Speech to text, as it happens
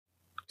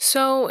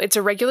So it's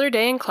a regular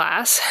day in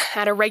class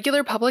at a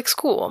regular public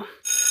school.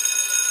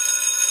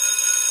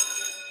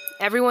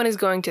 Everyone is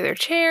going to their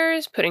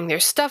chairs, putting their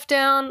stuff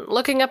down,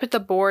 looking up at the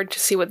board to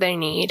see what they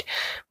need,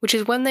 which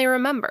is when they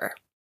remember.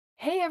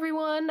 Hey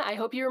everyone, I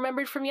hope you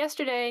remembered from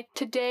yesterday.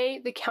 Today,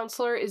 the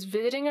counselor is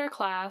visiting our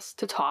class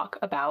to talk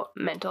about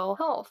mental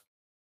health.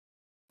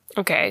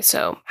 Okay,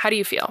 so how do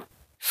you feel?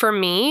 For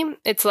me,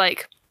 it's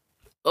like,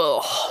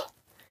 ugh.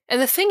 And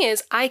the thing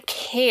is, I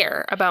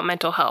care about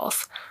mental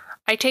health.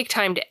 I take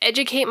time to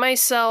educate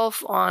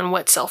myself on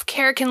what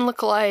self-care can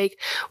look like,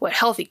 what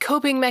healthy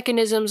coping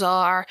mechanisms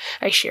are.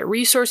 I share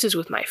resources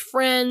with my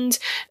friends.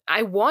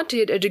 I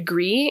wanted a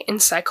degree in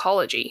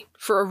psychology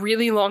for a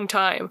really long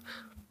time.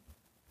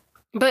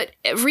 But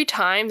every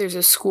time there's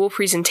a school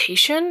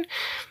presentation,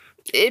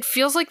 it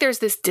feels like there's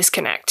this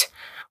disconnect,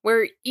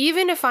 where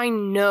even if I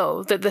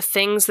know that the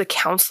things the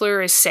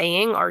counselor is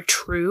saying are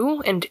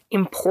true and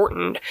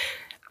important,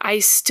 I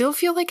still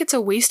feel like it's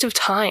a waste of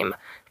time.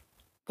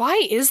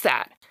 Why is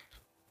that?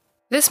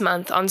 This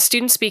month on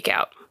Student Speak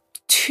Out,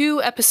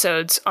 2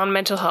 episodes on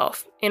mental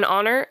health in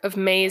honor of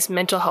May's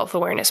Mental Health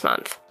Awareness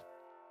Month.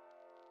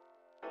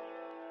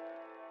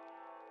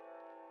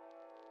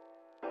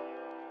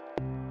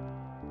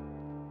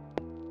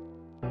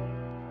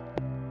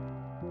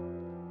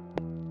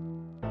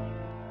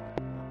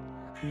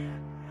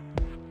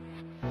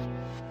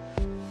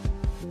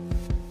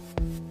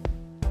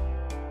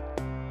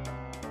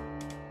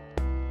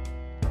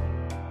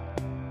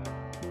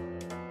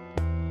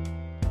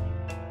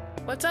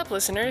 What's up,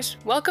 listeners?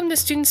 Welcome to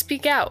Student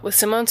Speak Out with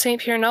Simone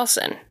St. Pierre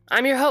Nelson.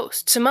 I'm your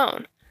host,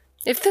 Simone.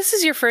 If this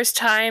is your first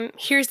time,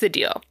 here's the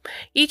deal.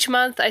 Each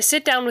month, I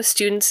sit down with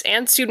students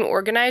and student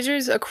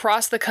organizers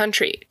across the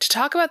country to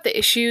talk about the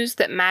issues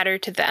that matter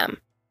to them.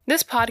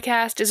 This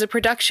podcast is a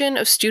production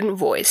of Student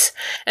Voice,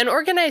 an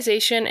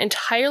organization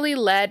entirely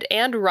led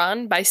and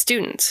run by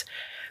students.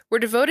 We're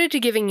devoted to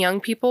giving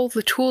young people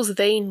the tools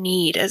they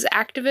need as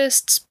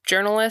activists,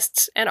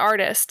 journalists, and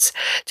artists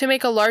to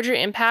make a larger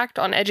impact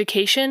on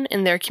education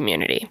in their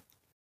community.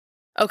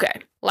 Okay,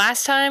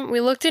 last time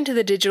we looked into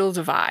the digital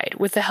divide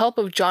with the help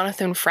of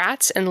Jonathan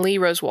Fratz and Lee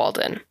Rose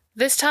Walden.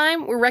 This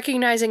time, we're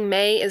recognizing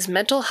May as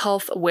Mental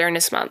Health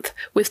Awareness Month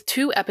with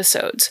 2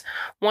 episodes,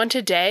 one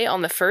today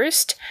on the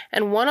 1st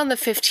and one on the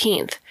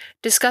 15th,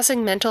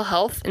 discussing mental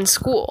health in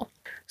school.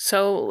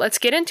 So let's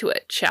get into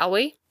it, shall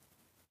we?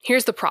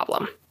 Here's the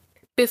problem.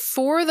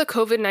 Before the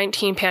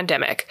COVID-19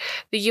 pandemic,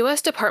 the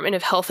U.S. Department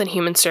of Health and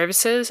Human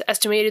Services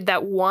estimated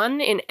that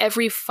 1 in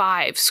every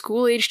 5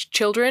 school-aged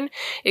children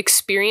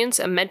experience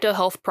a mental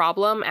health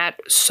problem at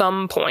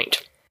some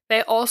point.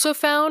 They also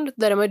found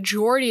that a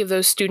majority of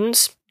those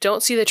students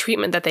don't see the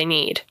treatment that they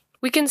need.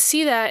 We can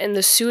see that in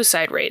the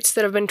suicide rates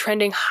that have been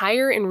trending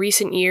higher in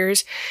recent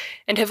years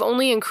and have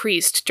only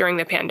increased during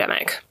the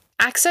pandemic.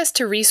 Access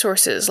to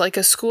resources like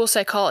a school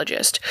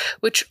psychologist,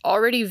 which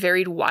already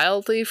varied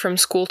wildly from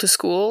school to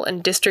school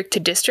and district to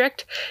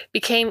district,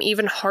 became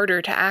even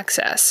harder to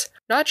access.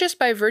 Not just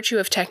by virtue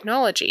of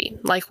technology,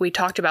 like we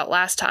talked about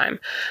last time,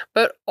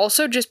 but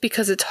also just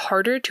because it's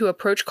harder to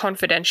approach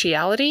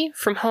confidentiality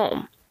from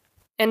home.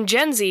 And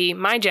Gen Z,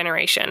 my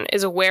generation,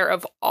 is aware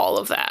of all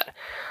of that.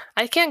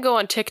 I can't go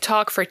on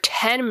TikTok for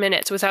 10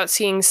 minutes without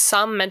seeing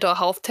some mental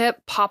health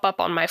tip pop up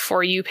on my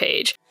For You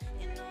page.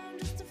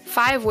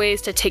 5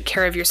 ways to take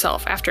care of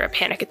yourself after a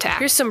panic attack.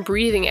 Here's some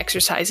breathing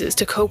exercises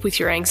to cope with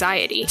your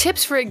anxiety.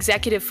 Tips for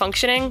executive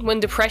functioning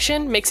when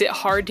depression makes it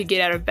hard to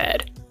get out of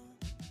bed.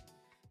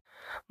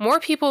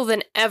 More people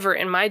than ever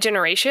in my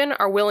generation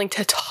are willing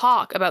to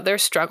talk about their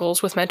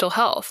struggles with mental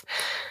health.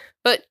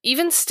 But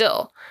even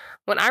still,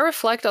 when I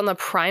reflect on the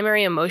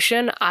primary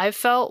emotion I've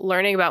felt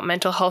learning about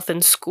mental health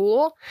in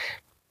school,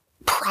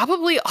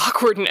 probably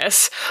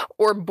awkwardness,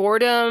 or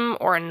boredom,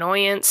 or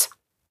annoyance.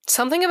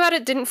 Something about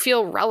it didn't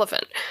feel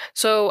relevant,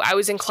 so I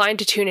was inclined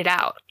to tune it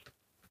out.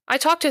 I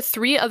talked to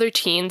 3 other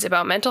teens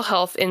about mental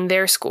health in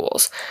their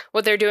schools,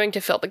 what they're doing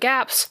to fill the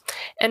gaps,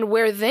 and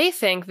where they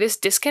think this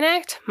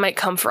disconnect might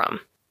come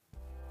from.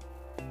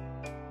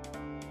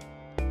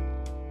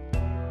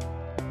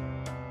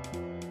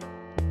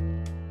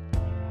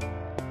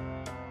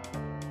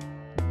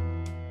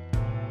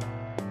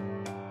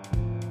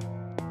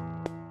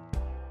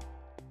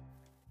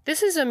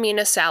 This is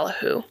Amina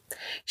Salahou.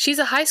 She's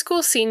a high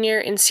school senior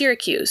in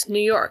Syracuse, New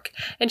York,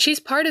 and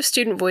she's part of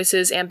Student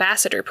Voice's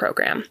Ambassador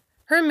program.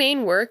 Her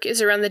main work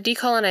is around the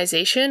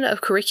decolonization of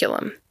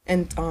curriculum.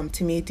 And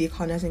to me,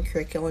 decolonizing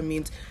curriculum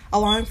means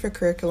allowing for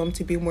curriculum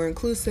to be more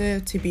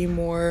inclusive, to be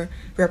more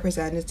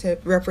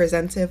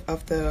representative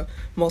of the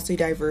mostly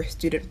diverse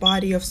student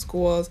body of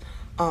schools.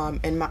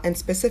 And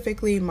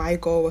specifically, my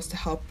goal was to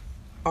help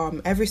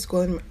every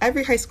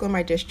high school in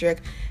my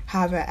district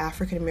have an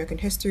African American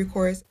history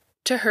course.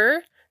 To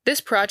her, this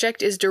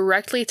project is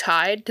directly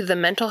tied to the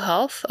mental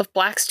health of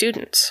Black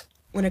students.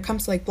 When it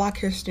comes to Black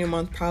History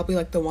Month,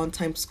 probably the one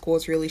time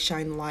schools really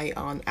shine light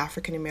on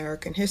African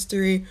American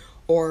history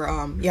or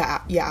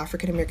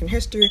African American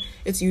history,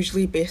 it's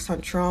usually based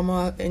on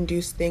trauma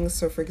induced things.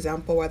 So for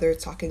example, whether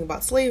it's talking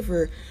about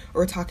slavery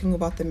or talking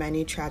about the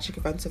many tragic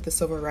events of the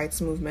civil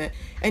rights movement.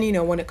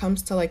 And when it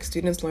comes to like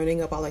students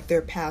learning about like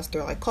their past,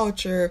 their like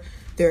culture,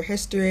 their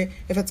history,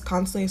 if it's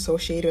constantly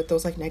associated with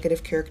those like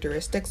negative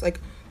characteristics, like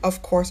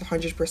of course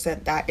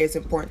 100% that is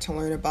important to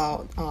learn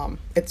about.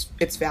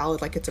 It's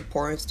valid, like it's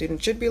important,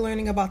 students should be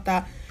learning about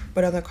that.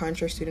 But on the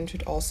contrary, students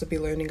should also be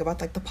learning about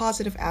like the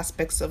positive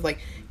aspects of like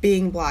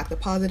being Black, the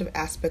positive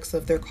aspects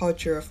of their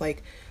culture, of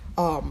like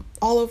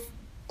all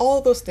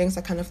of those things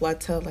that kind of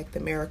led to like the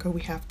America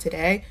we have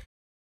today.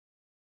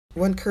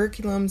 When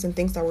curriculums and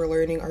things that we're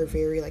learning are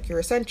very like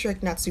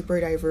Eurocentric, not super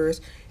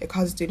diverse, it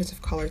causes students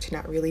of color to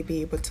not really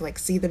be able to like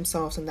see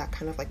themselves in that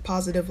kind of like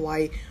positive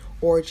light,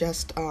 or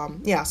just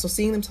so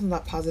seeing themselves in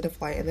that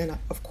positive light, and then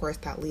of course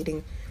that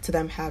leading to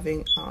them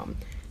having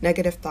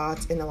negative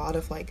thoughts and a lot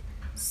of like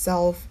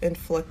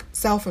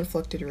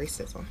self-inflicted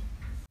racism.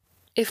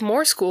 If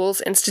more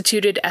schools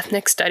instituted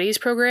ethnic studies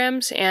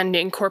programs and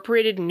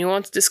incorporated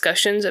nuanced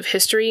discussions of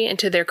history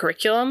into their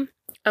curriculum,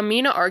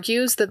 Amina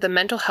argues that the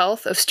mental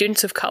health of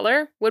students of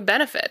color would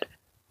benefit.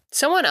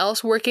 Someone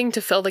else working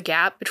to fill the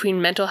gap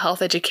between mental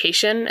health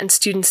education and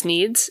students'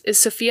 needs is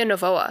Sofia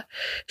Novoa.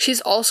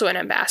 She's also an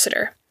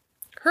ambassador.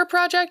 Her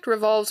project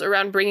revolves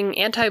around bringing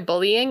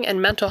anti-bullying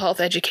and mental health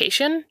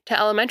education to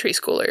elementary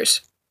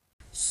schoolers.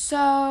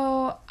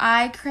 So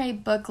I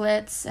create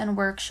booklets and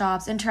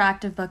workshops,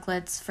 interactive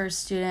booklets for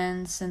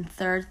students in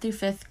 3rd through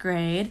 5th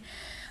grade.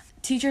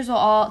 Teachers,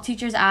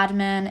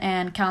 admin,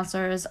 and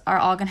counselors are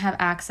all going to have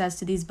access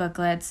to these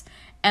booklets.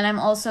 And I'm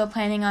also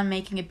planning on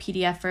making a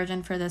PDF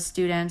version for the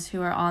students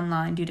who are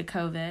online due to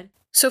COVID.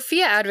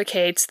 Sofia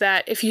advocates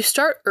that if you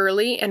start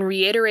early and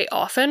reiterate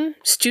often,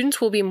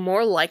 students will be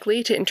more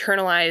likely to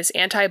internalize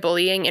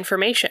anti-bullying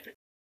information.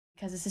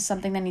 Because this is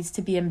something that needs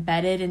to be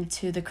embedded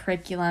into the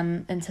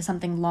curriculum, into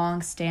something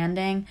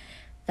long-standing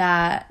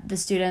that the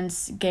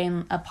students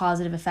gain a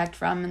positive effect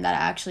from, and that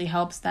actually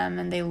helps them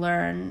and they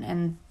learn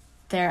and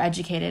they're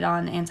educated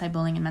on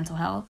anti-bullying and mental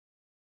health.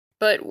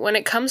 But when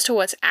it comes to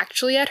what's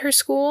actually at her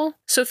school,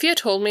 Sofia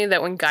told me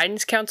that when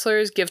guidance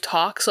counselors give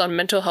talks on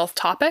mental health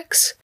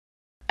topics,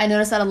 I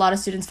noticed that a lot of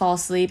students fall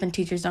asleep and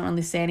teachers don't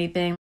really say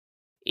anything.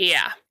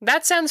 Yeah,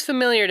 that sounds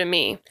familiar to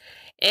me,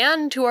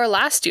 and to our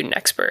last student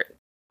expert.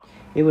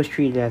 It was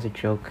treated as a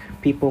joke.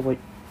 People would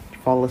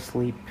fall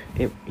asleep.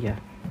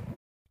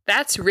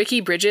 That's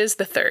Ricky Bridges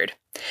III.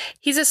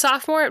 He's a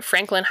sophomore at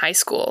Franklin High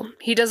School.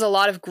 He does a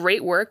lot of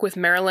great work with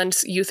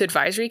Maryland's Youth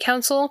Advisory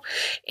Council,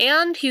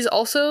 and he's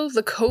also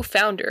the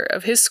co-founder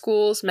of his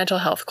school's mental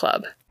health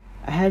club.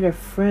 I had a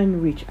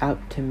friend reach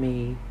out to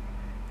me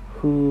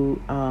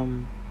who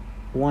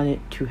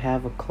wanted to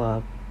have a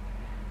club,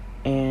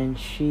 and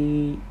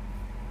she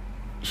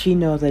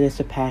knows that it's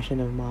a passion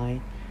of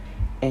mine,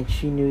 and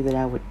she knew that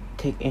I would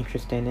take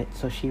interest in it,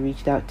 so she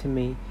reached out to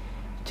me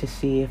to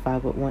see if I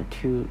would want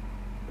to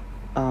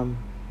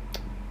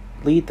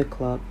lead the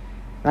club.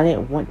 I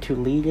didn't want to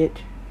lead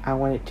it, I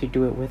wanted to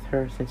do it with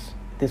her since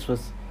this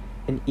was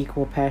an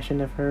equal passion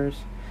of hers.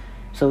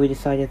 So we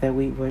decided that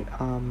we would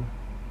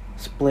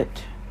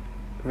split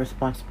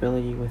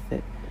responsibility with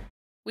it.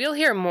 We'll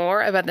hear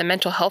more about the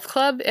Mental Health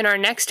Club in our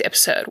next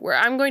episode, where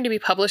I'm going to be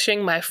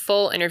publishing my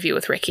full interview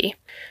with Ricky.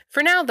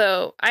 For now,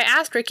 though, I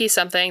asked Ricky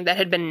something that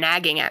had been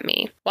nagging at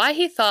me: why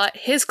he thought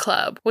his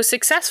club was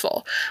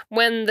successful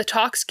when the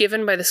talks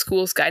given by the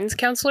school's guidance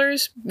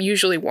counselors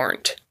usually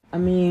weren't. I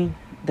mean,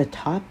 the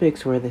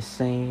topics were the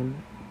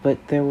same,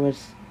 but there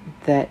was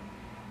that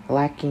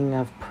lacking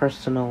of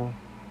personal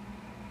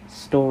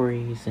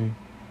stories and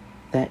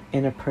that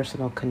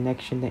interpersonal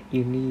connection that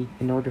you need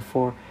in order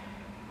for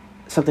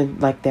something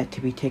like that to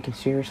be taken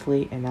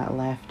seriously and not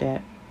laughed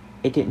at.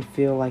 It didn't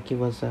feel like it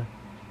was a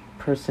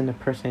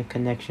person-to-person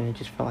connection. It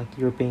just felt like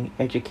you were being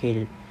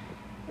educated,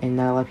 and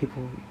not a lot of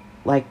people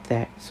liked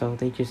that, so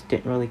they just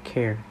didn't really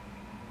care,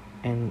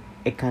 and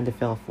it kind of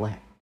fell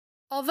flat.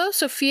 Although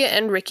Sofia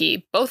and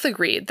Ricky both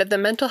agreed that the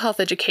mental health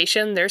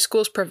education their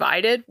schools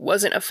provided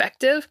wasn't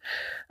effective,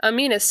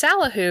 Amina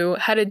Salahou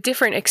had a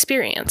different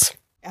experience.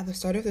 At the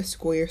start of the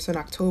school year, so in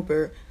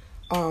October,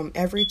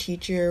 every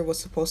teacher was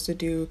supposed to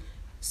do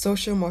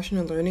social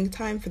emotional learning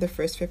time for the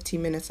first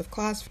 15 minutes of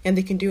class, and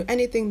they can do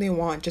anything they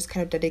want, just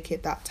kind of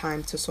dedicate that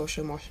time to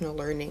social emotional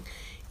learning.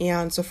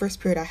 And so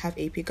first period I have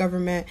AP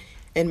Government,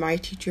 and my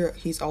teacher,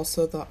 he's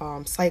also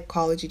the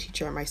psychology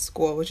teacher at my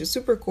school, which is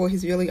super cool.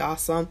 He's really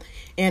awesome,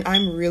 and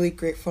I'm really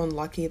grateful and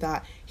lucky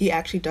that he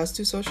actually does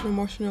do social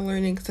emotional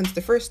learning since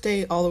the first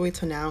day all the way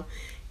to now.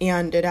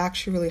 And it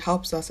actually really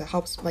helps us. It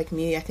helps like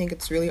me. I think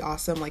it's really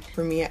awesome. Like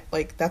for me,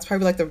 like that's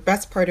probably like the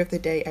best part of the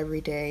day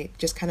every day.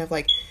 Just kind of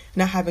like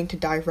not having to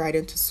dive right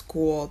into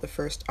school the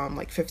first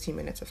 15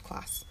 minutes of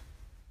class.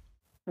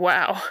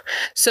 Wow.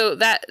 So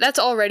that's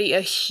already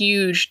a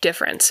huge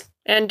difference.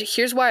 And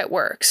here's why it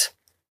works.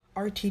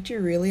 Our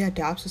teacher really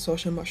adapts the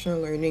social emotional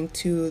learning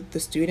to the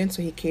students,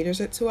 so he caters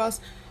it to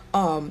us.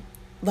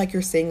 Like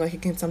you're saying, like he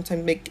can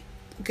sometimes make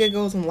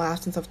giggles and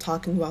laughs and stuff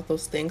talking about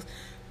those things.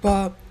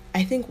 But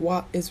I think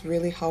what is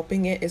really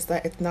helping it is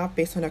that it's not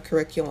based on a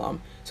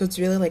curriculum. So it's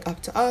really like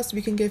up to us.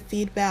 We can give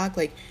feedback,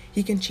 like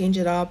he can change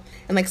it up.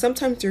 And like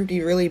sometimes it would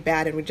be really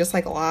bad and we just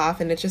like laugh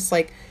and it's just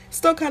like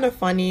still kind of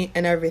funny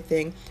and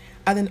everything.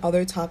 And then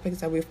other topics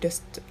that we've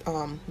just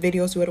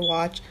videos we would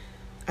watch,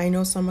 I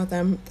know some of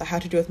them that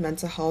had to do with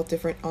mental health,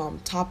 different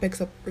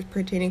topics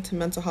pertaining to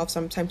mental health.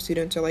 Sometimes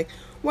students are like,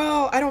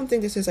 well, I don't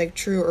think this is like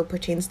true or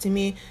pertains to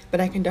me,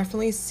 but I can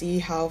definitely see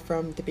how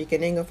from the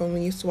beginning of when we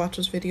used to watch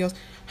those videos,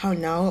 how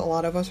now a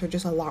lot of us are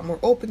just a lot more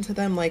open to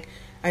them. Like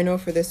I know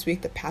for this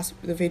week, the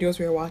videos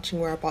we were watching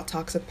were about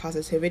toxic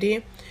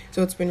positivity.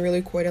 So it's been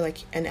really cool to like,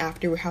 and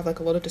after we have like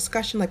a little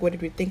discussion, like what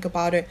did we think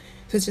about it?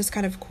 So it's just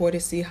kind of cool to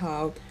see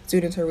how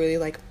students are really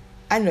like,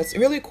 I don't know, it's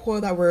really cool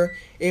that we're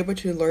able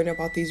to learn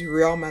about these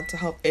real mental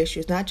health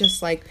issues, not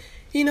just like,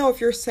 you know, if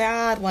you're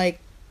sad, like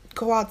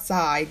go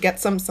outside, get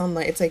some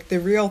sunlight. It's like the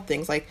real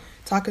things. Like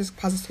toxic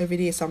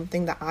positivity is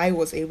something that I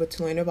was able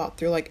to learn about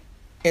through like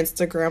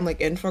Instagram, like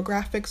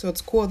infographics. So it's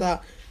cool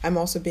that I'm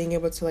also being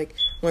able to like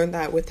learn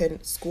that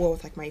within school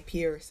with like my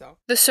peers. So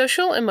the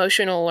social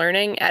emotional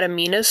learning at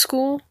Amina's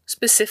school,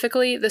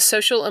 specifically the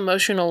social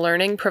emotional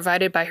learning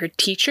provided by her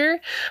teacher,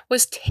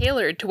 was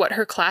tailored to what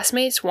her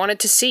classmates wanted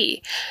to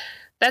see.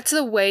 That's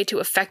the way to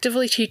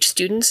effectively teach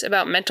students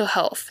about mental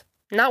health,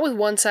 not with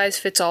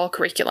one-size-fits-all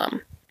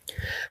curriculum.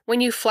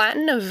 When you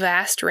flatten a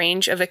vast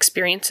range of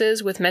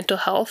experiences with mental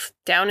health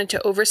down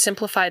into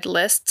oversimplified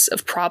lists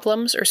of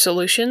problems or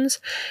solutions,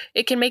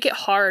 it can make it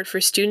hard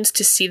for students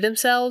to see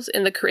themselves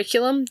in the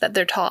curriculum that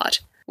they're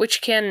taught,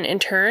 which can, in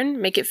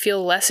turn, make it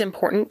feel less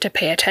important to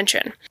pay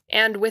attention.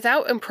 And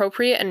without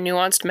appropriate and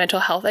nuanced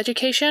mental health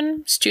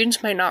education,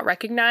 students might not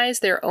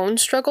recognize their own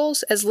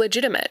struggles as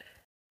legitimate,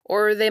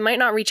 or they might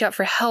not reach out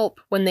for help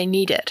when they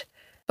need it.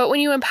 But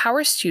when you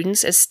empower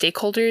students as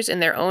stakeholders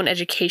in their own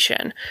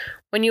education,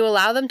 when you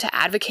allow them to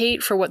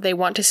advocate for what they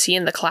want to see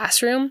in the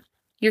classroom,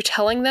 you're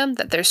telling them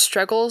that their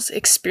struggles,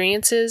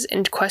 experiences,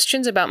 and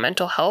questions about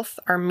mental health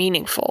are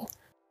meaningful.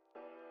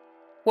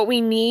 What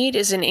we need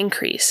is an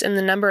increase in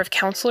the number of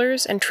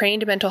counselors and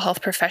trained mental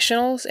health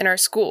professionals in our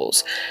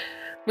schools.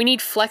 We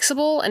need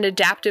flexible and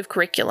adaptive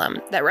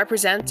curriculum that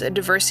represents a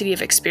diversity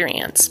of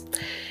experience.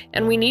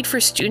 And we need for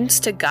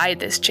students to guide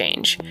this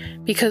change,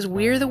 because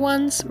we're the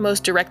ones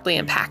most directly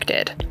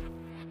impacted.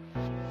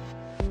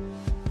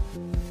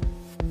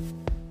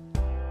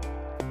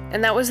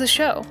 And that was the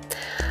show.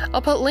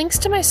 I'll put links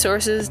to my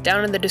sources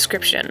down in the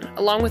description,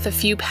 along with a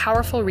few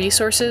powerful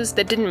resources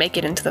that didn't make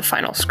it into the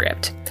final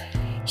script.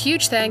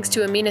 Huge thanks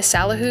to Amina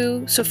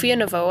Salahou, Sofia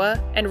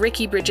Novoa, and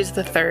Ricky Bridges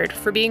III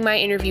for being my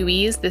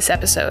interviewees this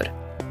episode.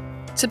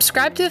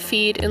 Subscribe to the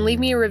feed and leave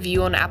me a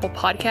review on Apple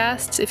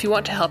Podcasts if you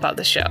want to help out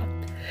the show.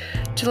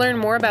 To learn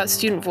more about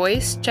Student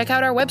Voice, check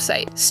out our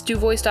website,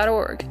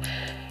 stuvoice.org.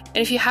 And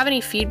if you have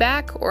any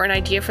feedback or an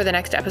idea for the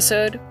next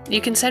episode,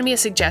 you can send me a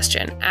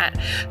suggestion at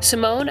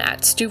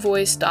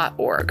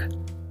simone@stuvoice.org.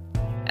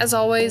 As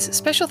always,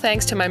 special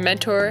thanks to my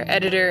mentor,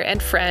 editor,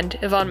 and friend,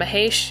 Yvonne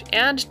Mahesh,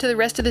 and to the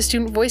rest of the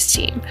Student Voice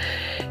team.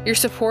 Your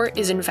support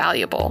is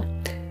invaluable.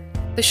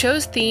 The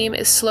show's theme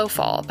is Slow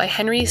Fall by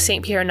Henry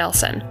St. Pierre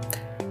Nelson.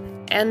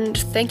 And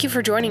thank you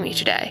for joining me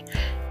today.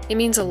 It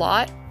means a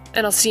lot,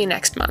 and I'll see you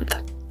next month.